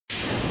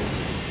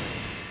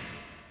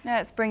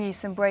Let's bring you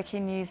some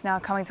breaking news now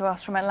coming to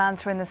us from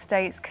Atlanta in the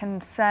States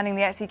concerning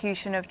the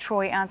execution of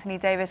Troy Anthony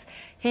Davis.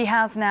 He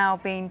has now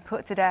been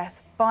put to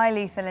death by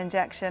lethal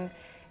injection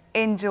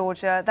in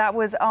Georgia. That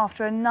was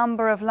after a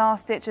number of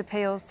last-ditch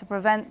appeals to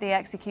prevent the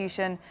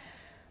execution.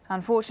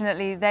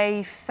 Unfortunately,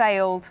 they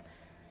failed.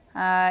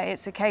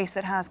 It's a case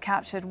that has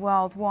captured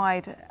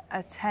worldwide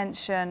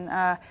attention.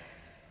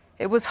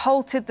 It was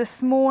halted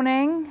this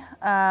morning,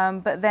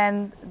 but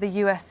then the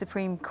US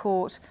Supreme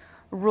Court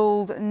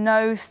ruled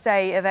no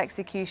stay of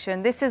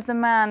execution. This is the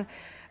man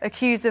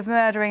accused of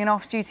murdering an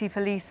off-duty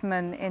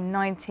policeman in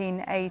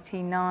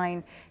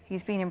 1989.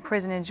 He's been in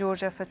prison in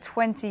Georgia for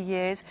 20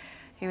 years.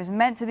 He was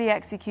meant to be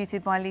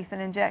executed by lethal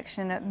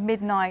injection at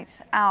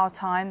midnight our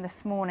time,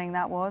 this morning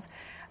that was.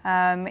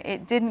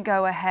 It didn't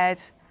go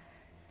ahead.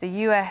 The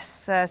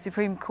US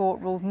Supreme Court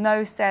ruled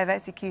no stay of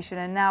execution,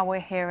 and now we're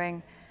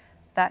hearing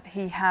that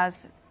he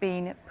has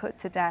been put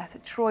to death.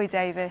 Troy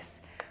Davis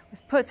was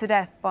put to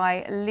death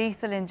by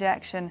lethal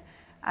injection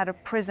at a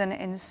prison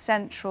in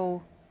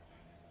central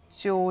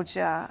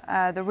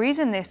Georgia. The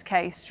reason this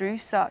case drew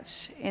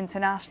such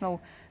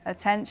international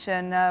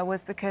attention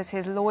was because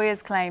his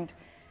lawyers claimed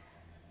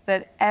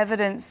that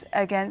evidence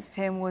against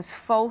him was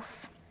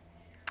false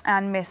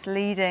and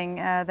misleading.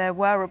 There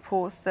were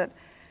reports that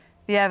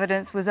the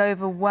evidence was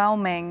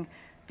overwhelming,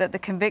 that the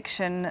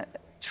conviction,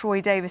 Troy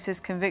Davis's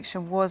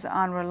conviction, was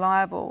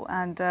unreliable,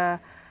 and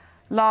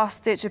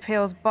last-ditch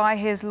appeals by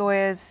his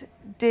lawyers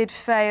did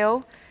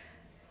fail.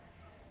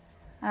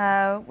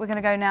 We're going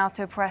to go now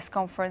to a press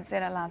conference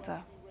in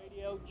Atlanta.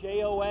 Radio,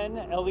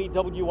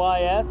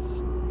 JONLEWIS.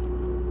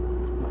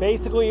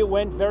 Basically, it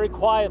went very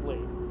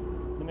quietly.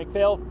 The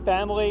McPhail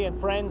family and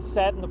friends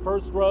sat in the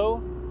first row.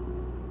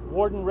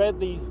 Warden read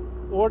the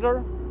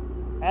order,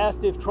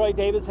 asked if Troy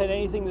Davis had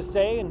anything to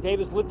say, and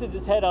Davis lifted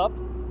his head up,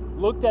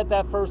 looked at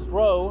that first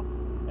row,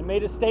 and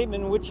made a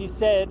statement in which he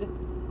said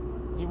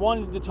he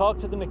wanted to talk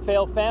to the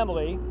McPhail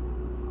family,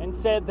 and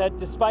said that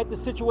despite the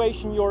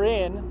situation you're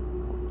in,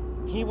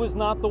 he was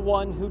not the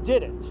one who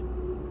did it.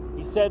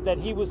 He said that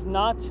he was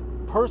not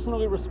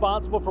personally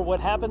responsible for what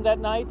happened that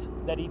night,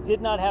 that he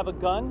did not have a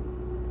gun.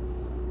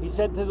 He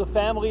said to the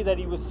family that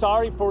he was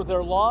sorry for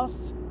their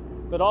loss,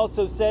 but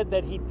also said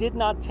that he did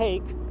not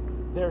take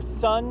their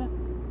son,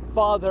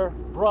 father,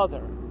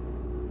 brother.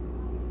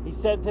 He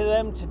said to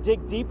them to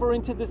dig deeper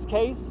into this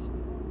case,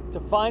 to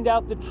find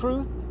out the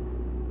truth.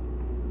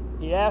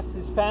 He asked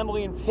his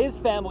family and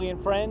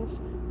friends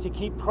to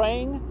keep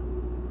praying,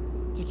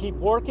 to keep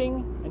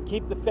working, and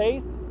keep the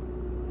faith.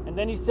 And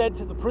then he said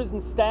to the prison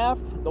staff,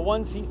 the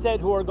ones he said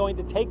who are going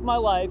to take my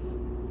life,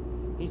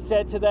 he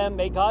said to them,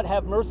 "May God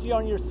have mercy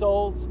on your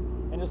souls."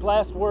 And his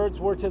last words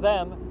were to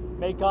them,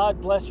 "May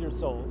God bless your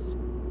souls."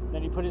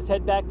 Then he put his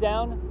head back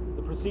down,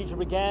 the procedure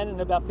began,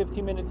 and about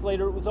 15 minutes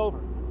later it was over.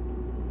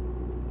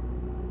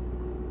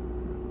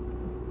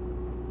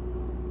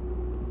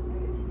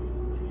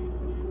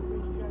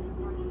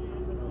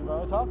 You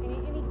want to talk?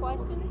 Any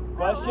questions?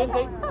 Questions?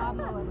 I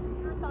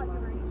thought you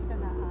were each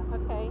gonna.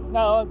 Okay.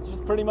 No, it's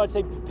just pretty much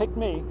they picked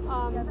me.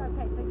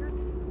 Okay, so you're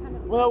kind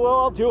of. Well, we'll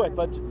all do it,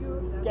 but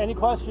any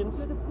questions?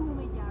 You're the pool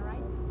media,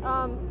 right?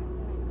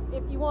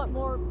 If you want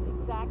more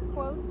exact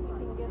quotes, we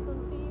can give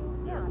them to you.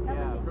 Yeah, that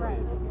would be great.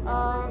 In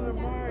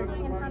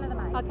front of the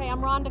mic. Okay,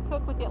 I'm Rhonda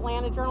Cook with the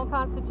Atlanta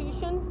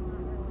Journal-Constitution.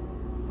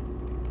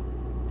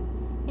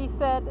 He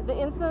said, "The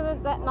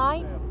incident that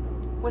night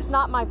was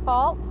not my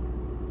fault.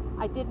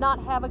 I did not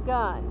have a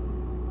gun."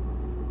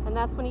 And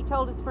that's when he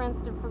told his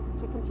friends to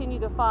continue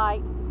the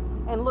fight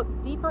and look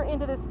deeper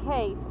into this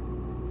case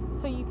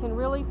so you can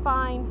really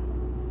find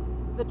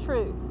the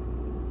truth.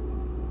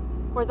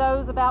 For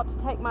those about to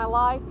take my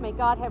life, may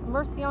God have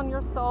mercy on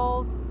your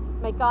souls.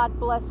 May God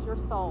bless your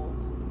souls.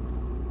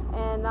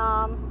 And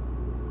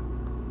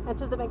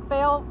to the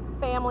McPhail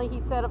family, he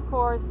said, of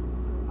course,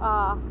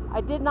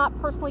 I did not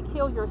personally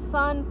kill your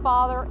son,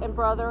 father, and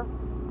brother.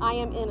 I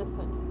am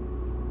innocent.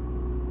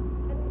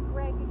 And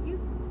Greg, you've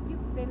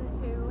been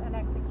to an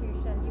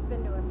execution. You've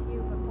been to a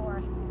few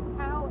before.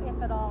 How,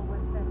 if at all,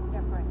 was this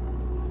different?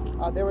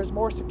 There was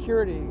more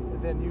security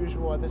than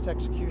usual at this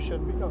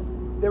execution.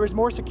 There was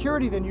more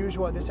security than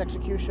usual at this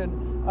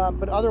execution,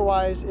 but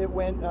otherwise it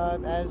went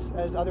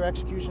as other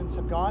executions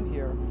have gone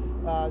here.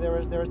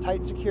 There was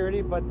tight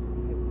security, but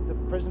the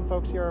prison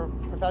folks here are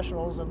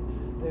professionals and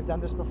they've done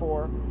this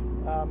before,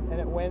 and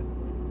it went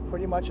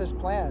pretty much as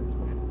planned.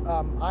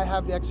 I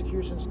have the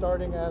execution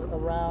starting at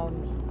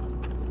around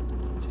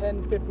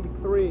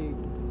 10:53,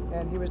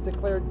 and he was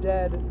declared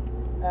dead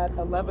at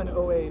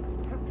 11:08.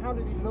 How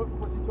did he look?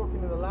 Was he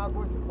talking in a loud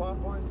voice, a quiet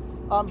voice?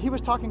 He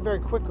was talking very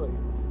quickly,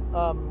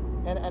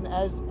 and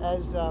as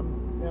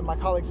you know, my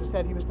colleagues have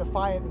said, he was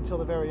defiant until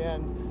the very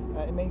end,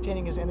 and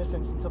maintaining his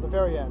innocence until the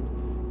very end.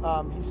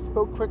 He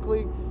spoke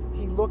quickly.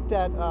 He looked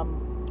at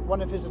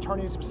one of his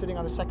attorneys who was sitting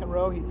on the second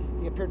row.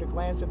 He appeared to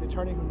glance at the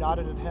attorney who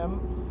nodded at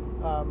him.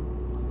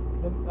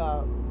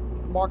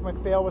 Mark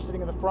McPhail was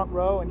sitting in the front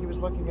row, and he was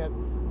looking at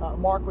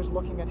Mark was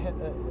looking at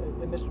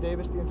Mr.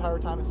 Davis the entire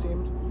time, it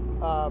seemed.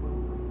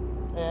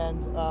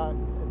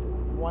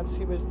 once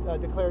he was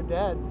declared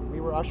dead, we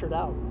were ushered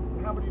out.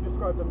 And how would you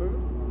describe the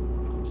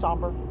mood?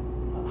 Somber.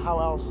 How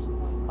else?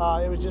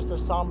 It was just a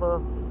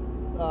somber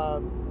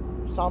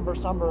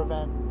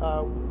event.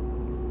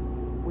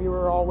 We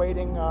were all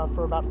waiting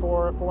for about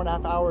four and a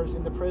half hours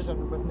in the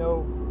prison with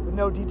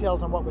no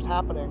details on what was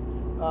happening.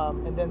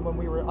 And then when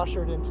we were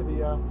ushered into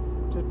the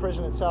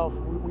prison itself,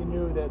 we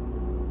knew that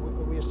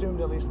we assumed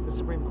at least that the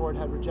Supreme Court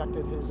had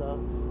rejected his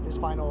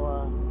final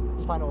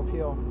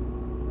appeal.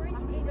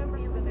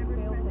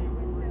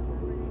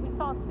 We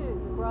saw two.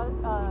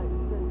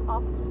 The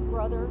officer's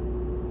brother,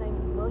 his name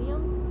is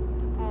William,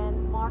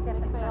 and Mark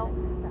McPhail.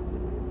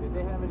 Did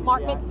they have any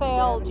Mark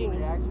McPhail Jr.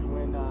 reaction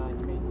when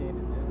he maintained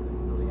his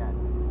innocence till the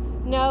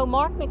end? No,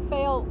 Mark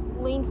McPhail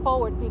leaned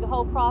forward through the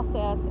whole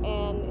process,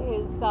 and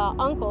his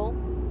uncle,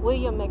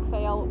 William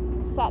McPhail,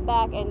 sat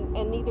back and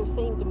neither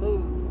seemed to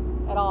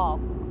move at all.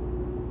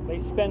 They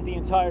spent the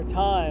entire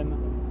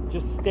time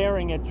just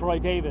staring at Troy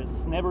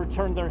Davis, never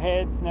turned their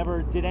heads,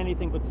 never did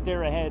anything but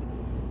stare ahead.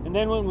 And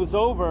then when it was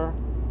over,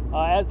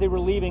 as they were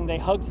leaving, they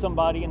hugged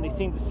somebody and they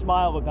seemed to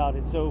smile about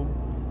it. So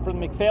for the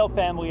McPhail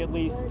family, at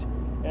least,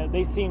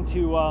 they seemed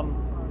to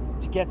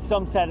get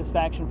some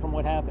satisfaction from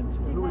what happened.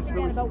 Who was there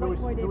from the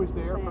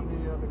McPhail family?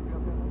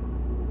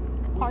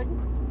 Pardon?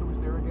 Who was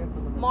there again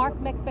from the McPhail? Mark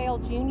McPhail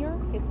Jr.,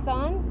 his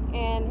son,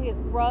 and his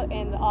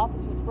and the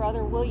officer's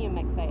brother, William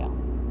McPhail.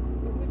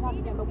 You're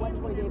talking about what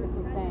Troy Davis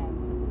was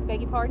saying.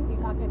 Beg your pardon?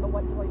 You're talking about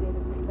what Troy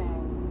Davis was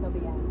saying till the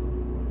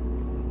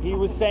end. He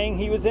was saying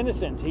he was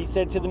innocent. He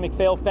said to the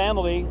McPhail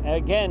family,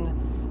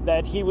 again,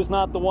 that he was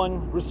not the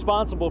one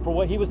responsible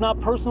for he was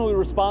not personally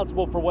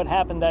responsible for what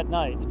happened that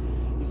night.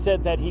 He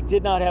said that he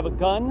did not have a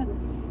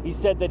gun. He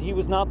said that he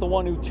was not the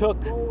one who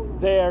took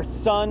their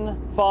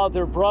son,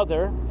 father,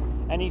 brother,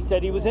 and he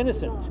said he was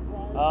innocent.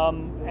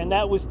 And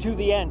that was to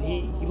the end.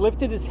 He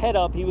lifted his head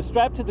up. He was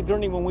strapped to the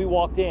gurney when we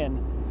walked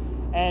in.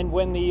 And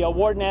when the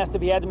warden asked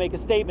if he had to make a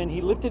statement, he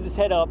lifted his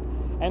head up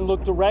and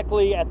looked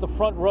directly at the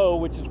front row,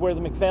 which is where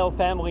the McPhail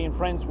family and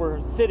friends were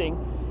sitting,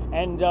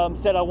 and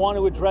said, "I want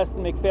to address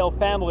the McPhail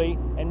family,"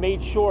 and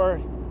made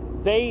sure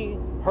they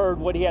heard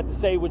what he had to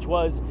say, which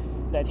was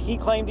that he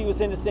claimed he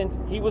was innocent.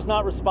 He was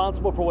not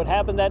responsible for what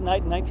happened that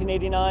night in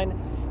 1989.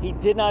 He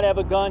did not have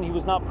a gun. He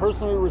was not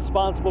personally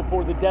responsible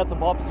for the death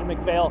of Officer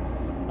McPhail.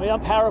 I mean,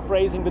 I'm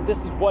paraphrasing, but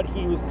this is what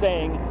he was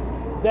saying.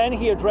 Then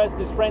he addressed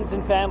his friends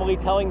and family,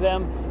 telling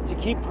them to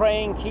keep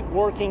praying, keep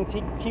working,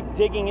 to keep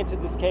digging into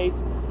this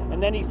case.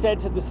 And then he said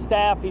to the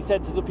staff, he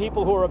said to the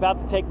people who are about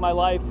to take my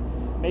life,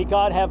 "May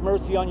God have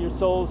mercy on your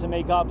souls and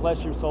may God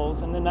bless your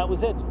souls." And then that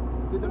was it.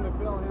 Did the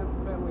McPhail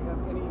family have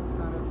any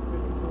kind of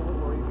physical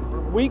or even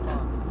verbal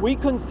response? We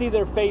couldn't see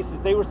their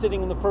faces. They were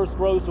sitting in the first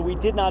row, so we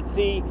did not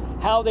see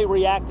how they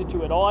reacted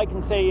to it. All I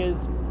can say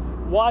is,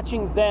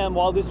 watching them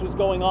while this was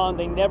going on,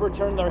 they never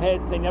turned their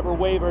heads, they never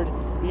wavered.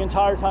 The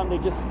entire time they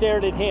just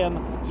stared at him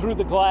through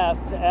the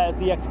glass as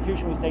the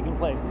execution was taking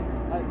place.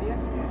 The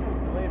execution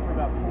was delayed for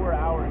about 4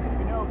 hours. Do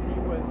you know if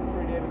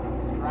Troy Davis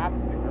was strapped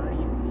to the gurney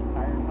the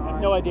entire time? I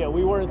have no idea.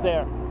 We weren't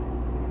there. I'm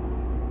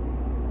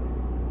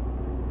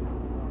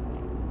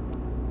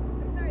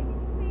sorry, did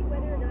you say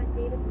whether or not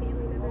Davis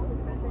family members were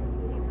present?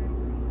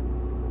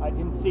 I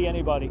didn't see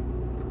anybody.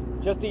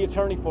 Just the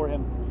attorney for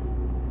him.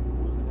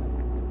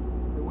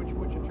 Which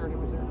attorney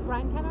was there?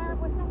 Brian Kenner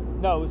was that?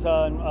 No, it was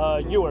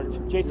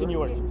Ewart, Jason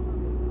Ewart. Do you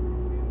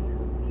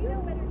know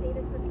whether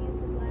Davis refused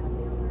his last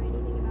meal or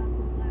anything about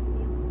his last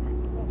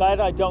meal? That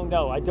I don't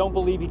know. I don't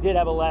believe he did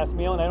have a last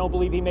meal, and I don't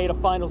believe he made a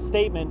final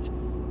statement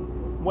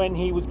when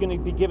he was going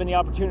to be given the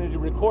opportunity to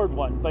record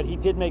one. But he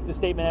did make the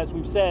statement, as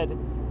we've said,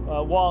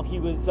 while he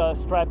was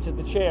strapped to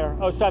the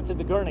strapped to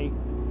the gurney,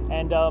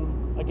 and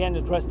again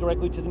addressed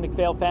directly to the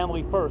McPhail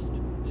family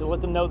first to let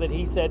them know that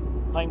he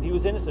claimed he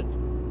was innocent.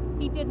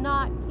 He did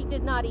not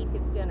eat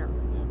his dinner,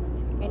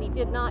 and he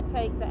did not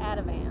take the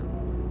Ativan.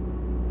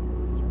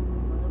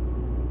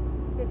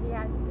 Did he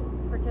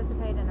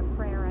participate in a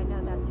prayer? I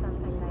know that's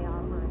something they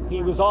offer.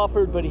 He was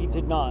offered, but he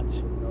did not.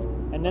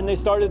 And then they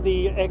started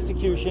the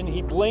execution.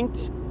 He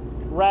blinked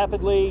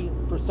rapidly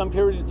for some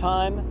period of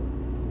time,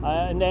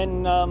 and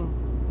then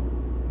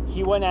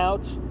he went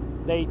out.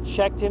 They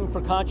checked him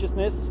for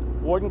consciousness.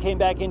 Warden came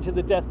back into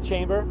the death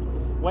chamber,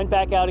 went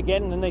back out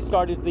again, and then they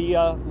started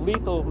the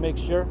lethal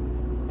mixture.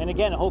 And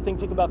again, the whole thing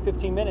took about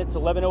 15 minutes.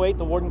 11:08,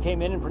 the warden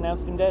came in and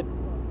pronounced him dead.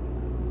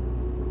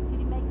 Did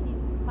he make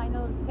his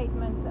final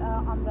statement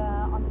on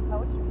the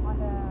coach,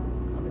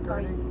 on the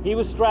gurney? He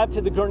was strapped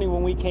to the gurney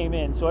when we came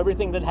in, so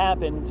everything that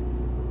happened,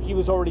 he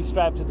was already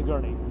strapped to the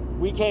gurney.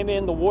 We came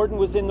in, the warden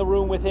was in the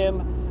room with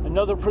him,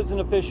 another prison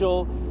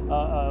official,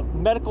 a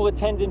medical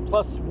attendant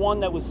plus one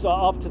that was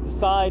off to the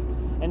side,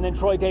 and then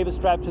Troy Davis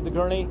strapped to the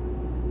gurney.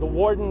 The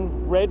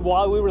warden read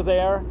while we were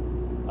there,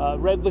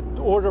 read the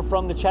order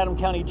from the Chatham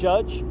County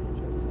judge,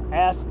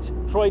 asked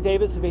Troy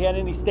Davis if he had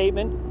any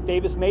statement.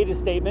 Davis made his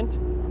statement.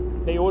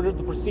 They ordered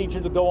the procedure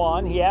to go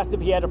on. He asked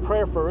if he had a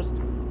prayer first.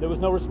 There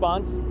was no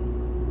response.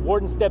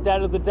 Warden stepped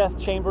out of the death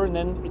chamber, and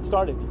then it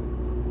started.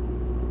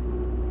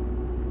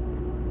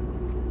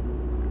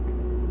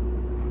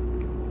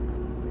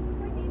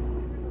 Troy Davis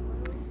was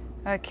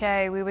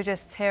Okay, we were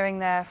just hearing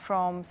there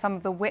from some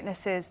of the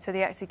witnesses to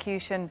the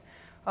execution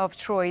of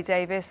Troy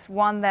Davis.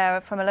 One there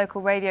from a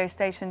local radio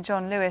station,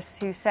 John Lewis,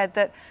 who said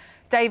that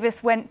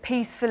Davis went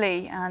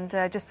peacefully, and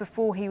just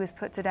before he was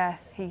put to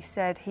death, he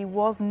said he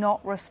was not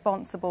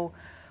responsible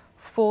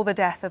for the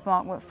death of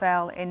Mark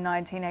McPhail in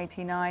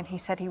 1989. He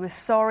said he was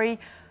sorry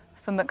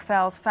for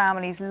McPhail's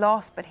family's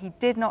loss, but he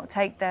did not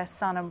take their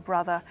son and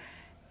brother.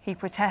 He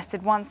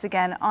protested once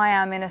again, "I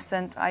am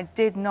innocent. I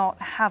did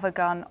not have a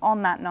gun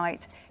on that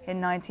night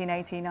in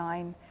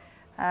 1989.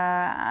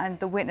 And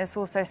the witness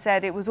also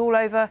said it was all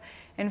over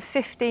in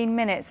 15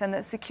 minutes and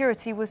that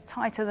security was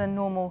tighter than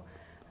normal.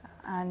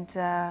 And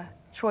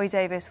Troy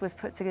Davis was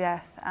put to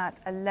death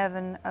at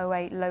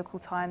 11:08 local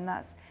time.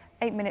 That's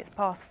 8 minutes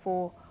past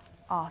 4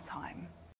 our time.